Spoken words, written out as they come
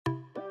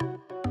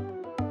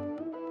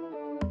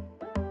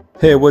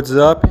Hey, what's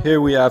up? Here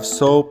we have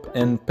soap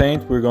and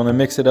paint. We're gonna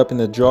mix it up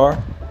in a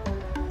jar.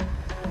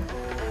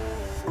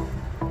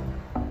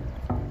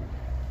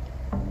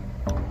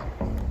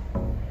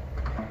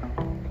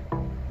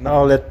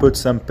 Now let's put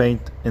some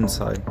paint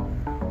inside.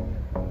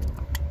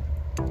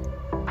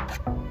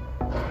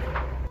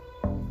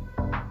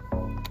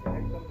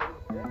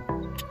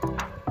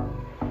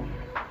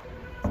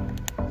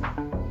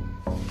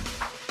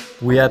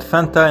 We add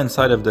Fanta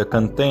inside of the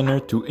container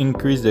to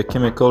increase the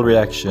chemical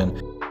reaction.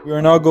 We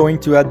are now going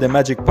to add the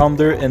magic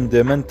powder and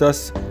the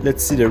Mentos.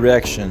 Let's see the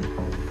reaction.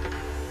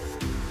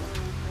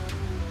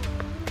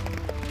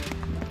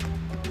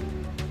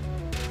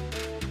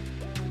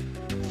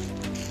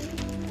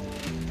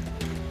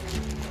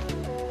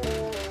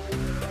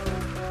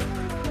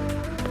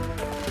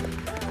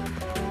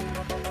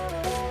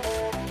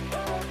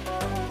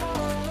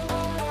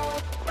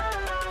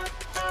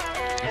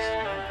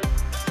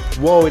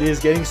 Whoa, it is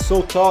getting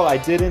so tall, I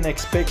didn't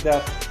expect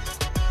that.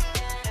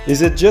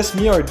 Is it just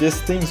me or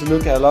these things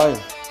look alive?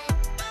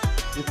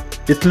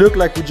 It looked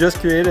like we just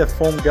created a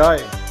foam guy.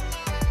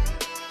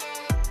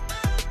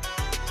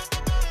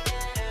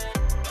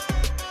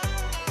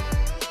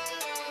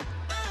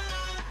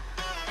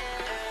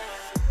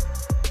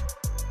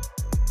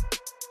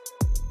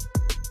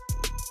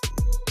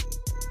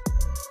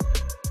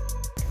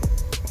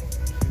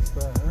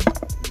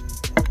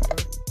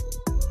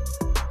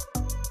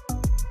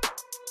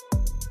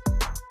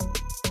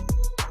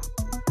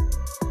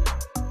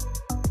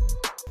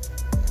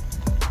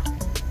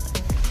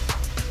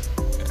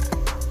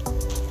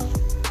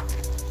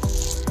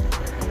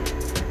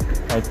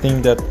 I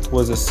think that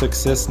was a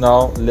success.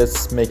 Now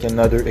let's make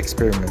another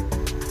experiment.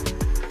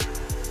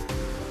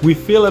 We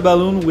fill a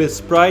balloon with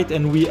Sprite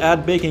and we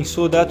add baking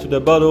soda to the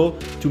bottle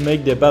to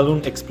make the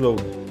balloon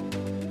explode.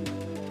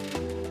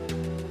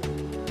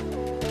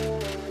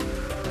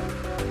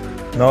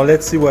 Now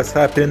let's see what's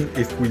happened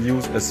if we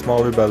use a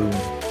smaller balloon.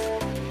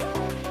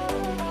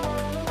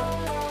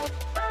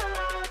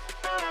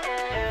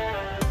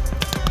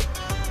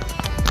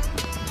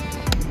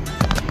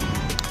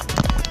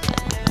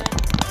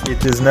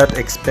 It is not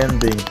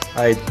expanding.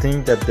 I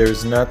think that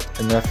there's not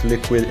enough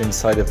liquid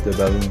inside of the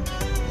balloon.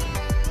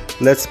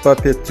 Let's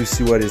pop it to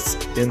see what is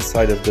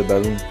inside of the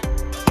balloon.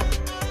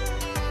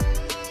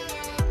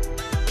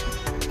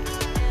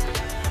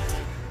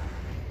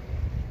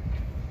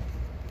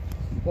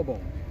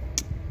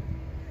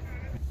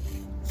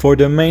 For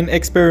the main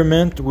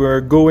experiment, we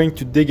are going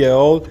to dig a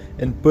hole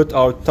and put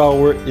our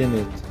tower in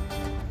it.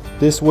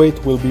 This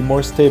weight will be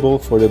more stable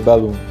for the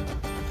balloon.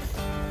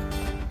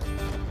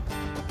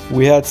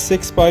 We had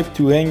 6 pipes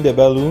to hang the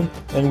balloon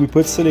and we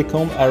put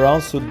silicone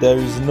around so there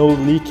is no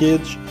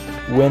leakage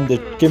when the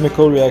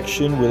chemical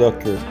reaction will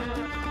occur.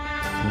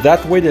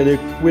 That way the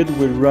liquid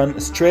will run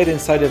straight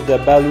inside of the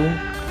balloon,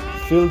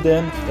 fill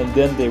them, and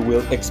then they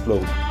will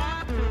explode.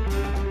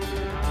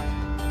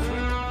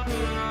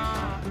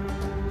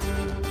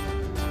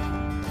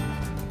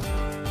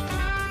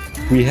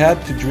 We had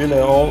to drill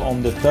a hole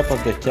on the top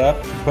of the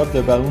cap to pop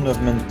the balloon of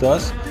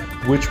Mentos,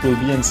 which will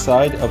be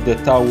inside of the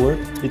tower.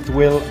 It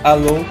will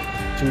allow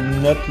to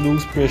not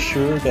lose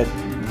pressure that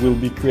will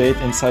be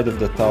created inside of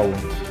the tower.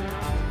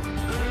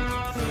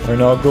 We're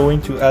now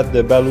going to add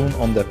the balloon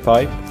on the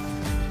pipe.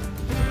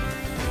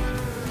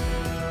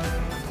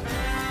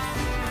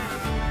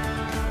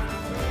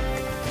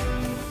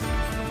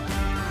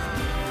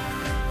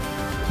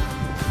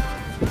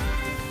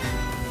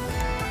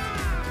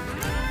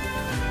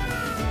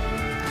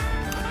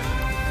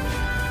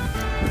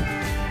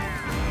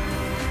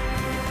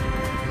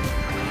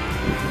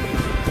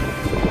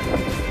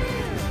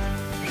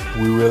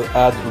 We will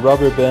add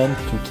rubber band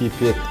to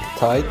keep it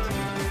tight.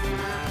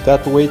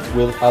 That weight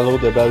will allow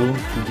the balloon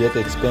to get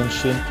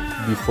expansion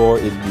before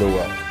it blows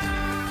up.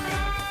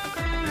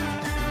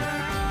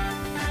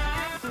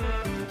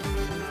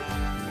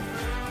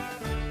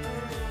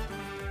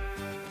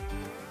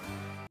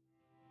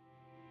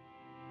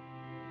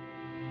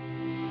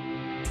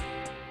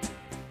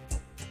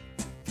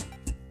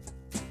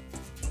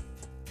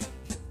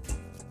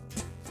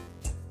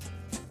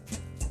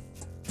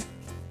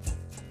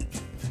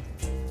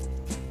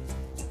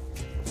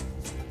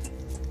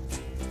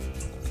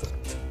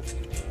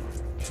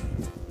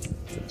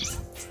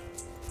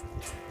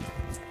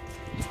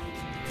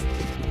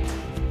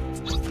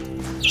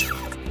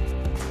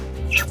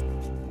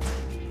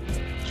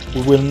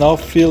 We will now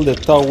fill the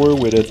tower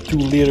with a 2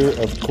 liters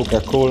of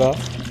Coca-Cola.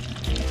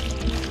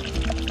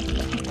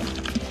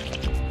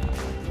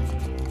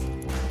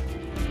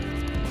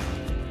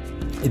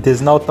 It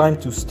is now time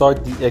to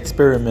start the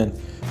experiment.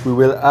 We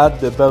will add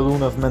the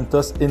balloon of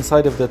Mentos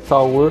inside of the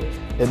tower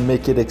and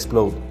make it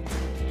explode.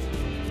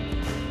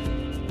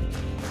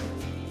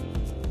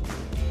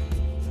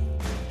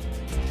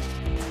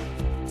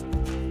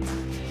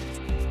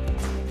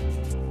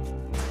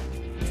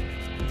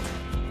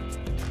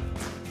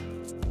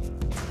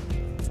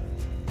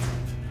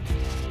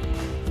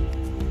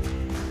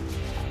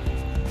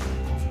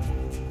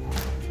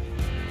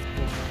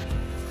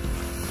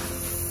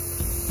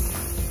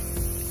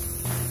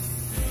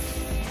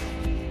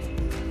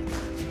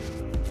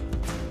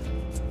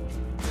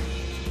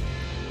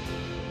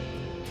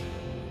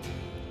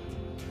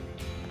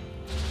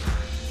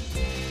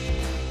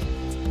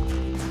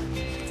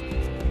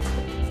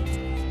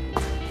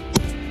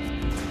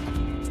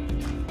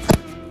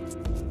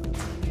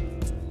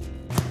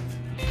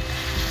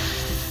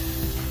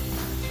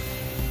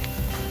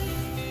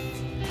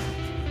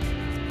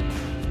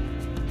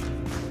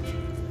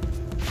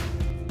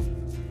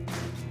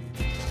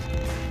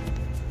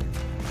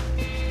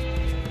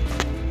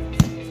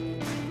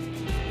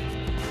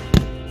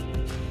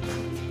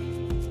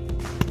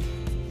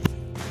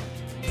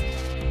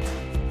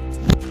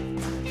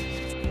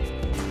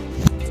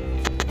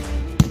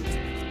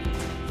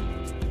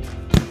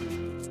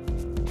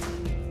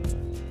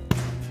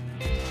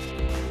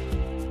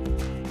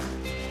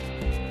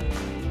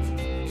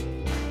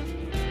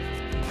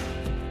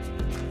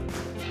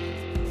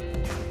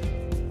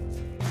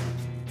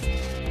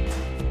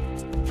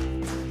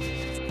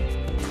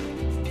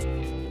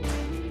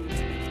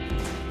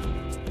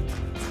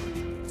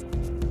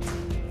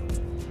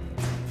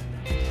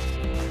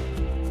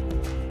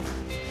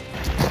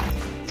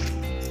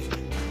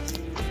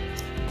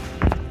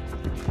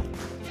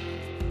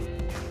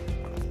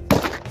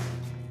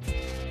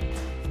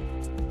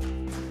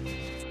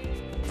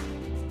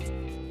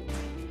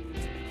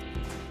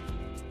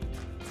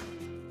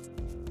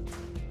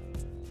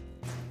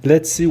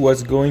 Let's see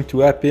what's going to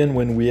happen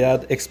when we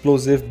add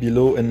explosive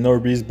below a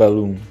no-breeze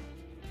balloon.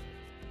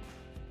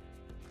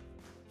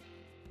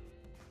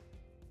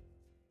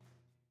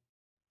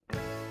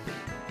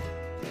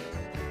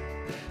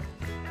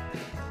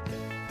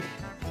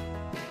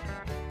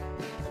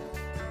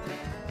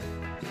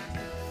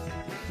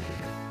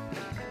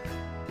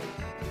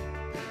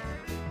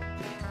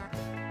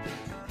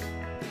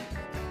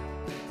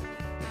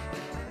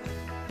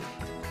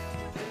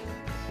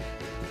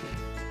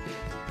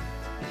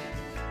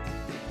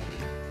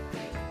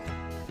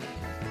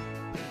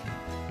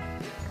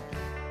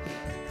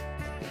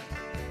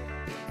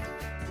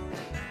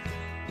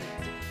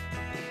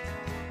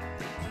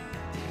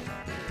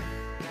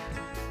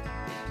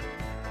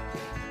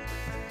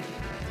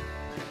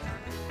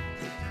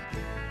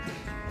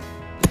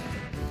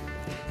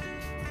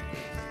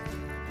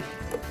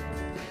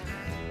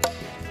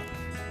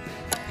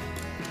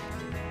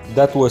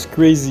 That was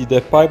crazy.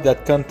 The pipe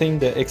that contained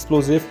the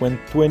explosive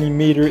went 20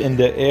 meters in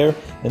the air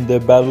and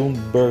the balloon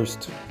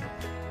burst.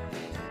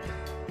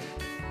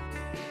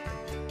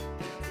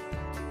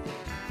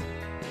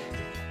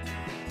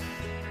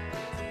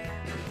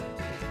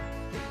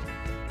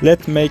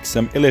 Let's make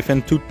some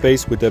elephant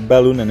toothpaste with a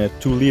balloon and a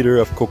 2 liters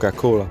of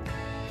Coca-Cola.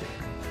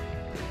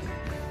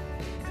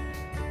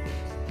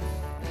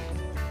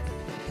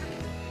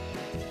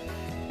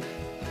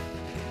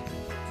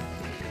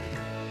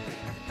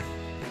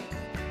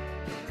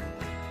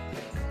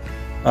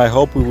 I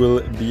hope we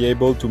will be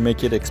able to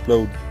make it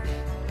explode.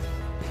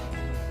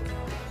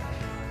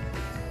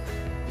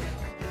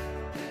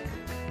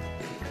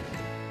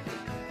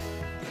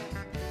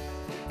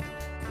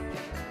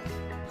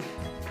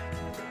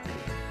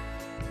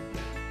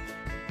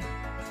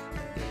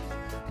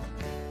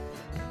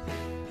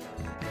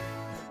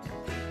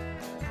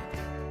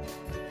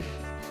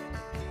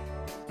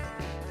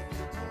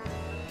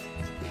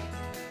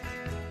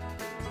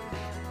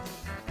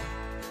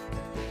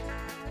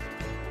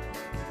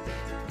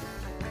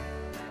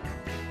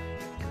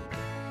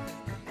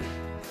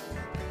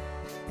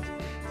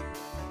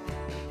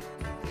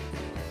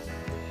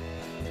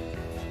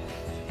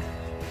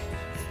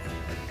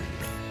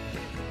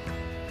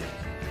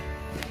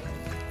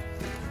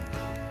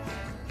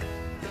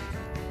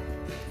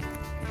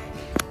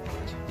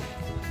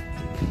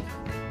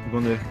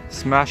 I'm gonna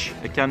smash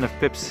a can of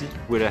Pepsi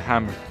with a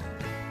hammer.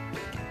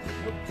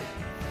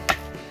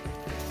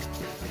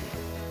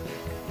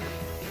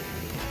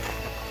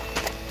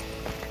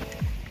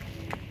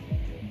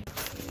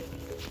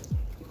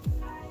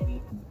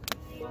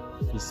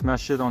 He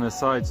smashed it on the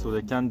side so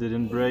the can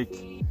didn't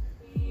break,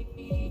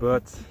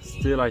 but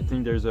still I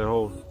think there's a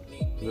hole.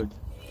 Look.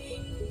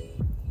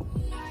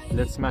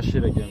 Let's smash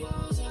it again.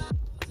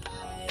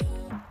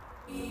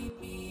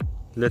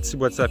 Let's see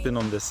what's happened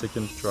on the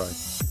second try.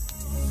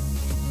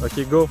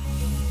 Okay, go.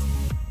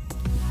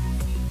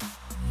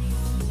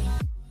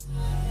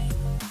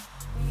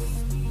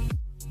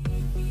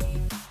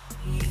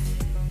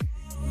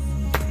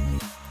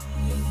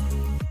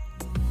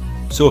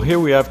 So here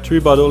we have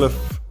 3 bottles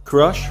of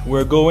crush.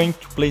 We're going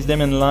to place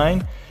them in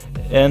line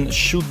and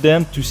shoot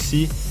them to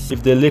see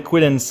if the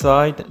liquid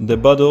inside the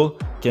bottle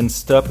can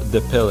stop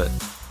the pellet.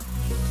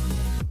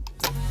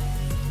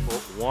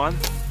 1,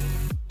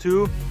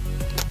 2.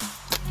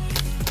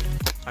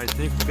 I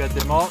think we got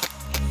them all.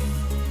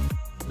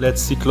 Let's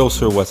see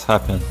closer what's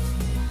happened.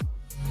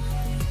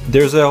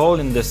 There's a hole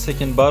in the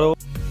second bottle.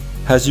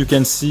 As you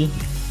can see,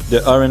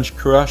 the orange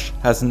crush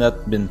has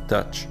not been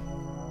touched.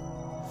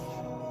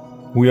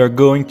 We are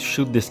going to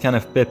shoot this can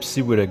of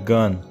Pepsi with a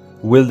gun.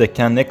 Will the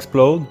can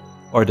explode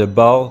or the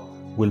ball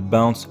will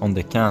bounce on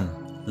the can?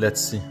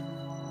 Let's see.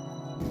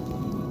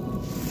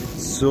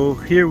 So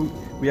here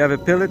we have a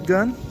pellet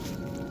gun.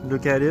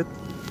 Look at it.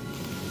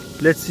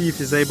 Let's see if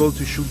it's able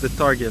to shoot the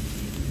target.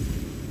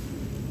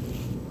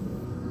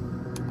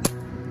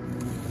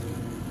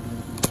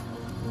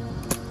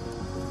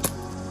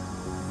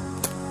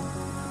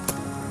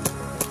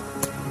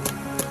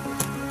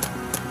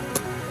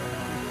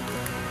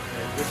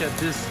 Look at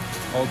this,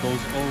 all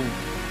those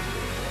holes.